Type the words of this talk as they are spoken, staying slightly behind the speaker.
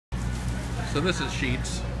So this is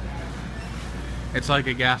Sheetz. It's like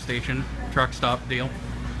a gas station, truck stop deal.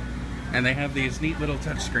 And they have these neat little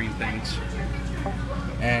touchscreen things.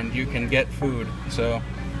 And you can get food. So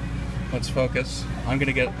let's focus. I'm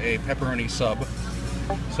gonna get a pepperoni sub.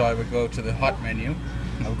 So I would go to the hot menu.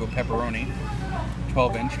 I would go pepperoni,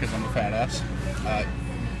 12-inch, because I'm a fat ass.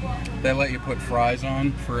 They let you put fries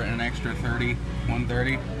on for an extra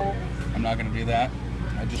 $130. I'm not gonna do that.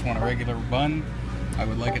 I just want a regular bun. I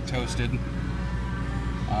would like it toasted.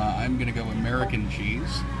 I'm gonna go American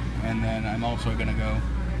cheese, and then I'm also gonna go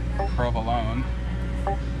provolone.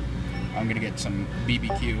 I'm gonna get some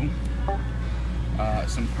BBQ,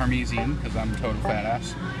 some Parmesan, because I'm a total fat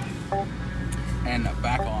ass, and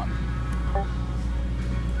back on.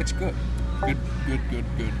 It's good. Good.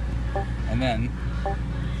 And then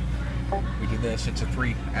we do this. It's a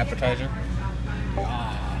free appetizer.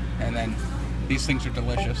 And then these things are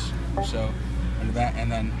delicious. So I do that,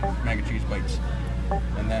 and then mac and cheese bites.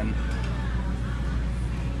 And then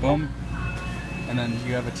boom. And then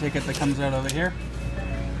you have a ticket that comes out over here.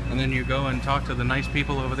 And then you go and talk to the nice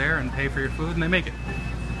people over there and pay for your food, and they make it.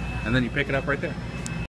 And then you pick it up right there.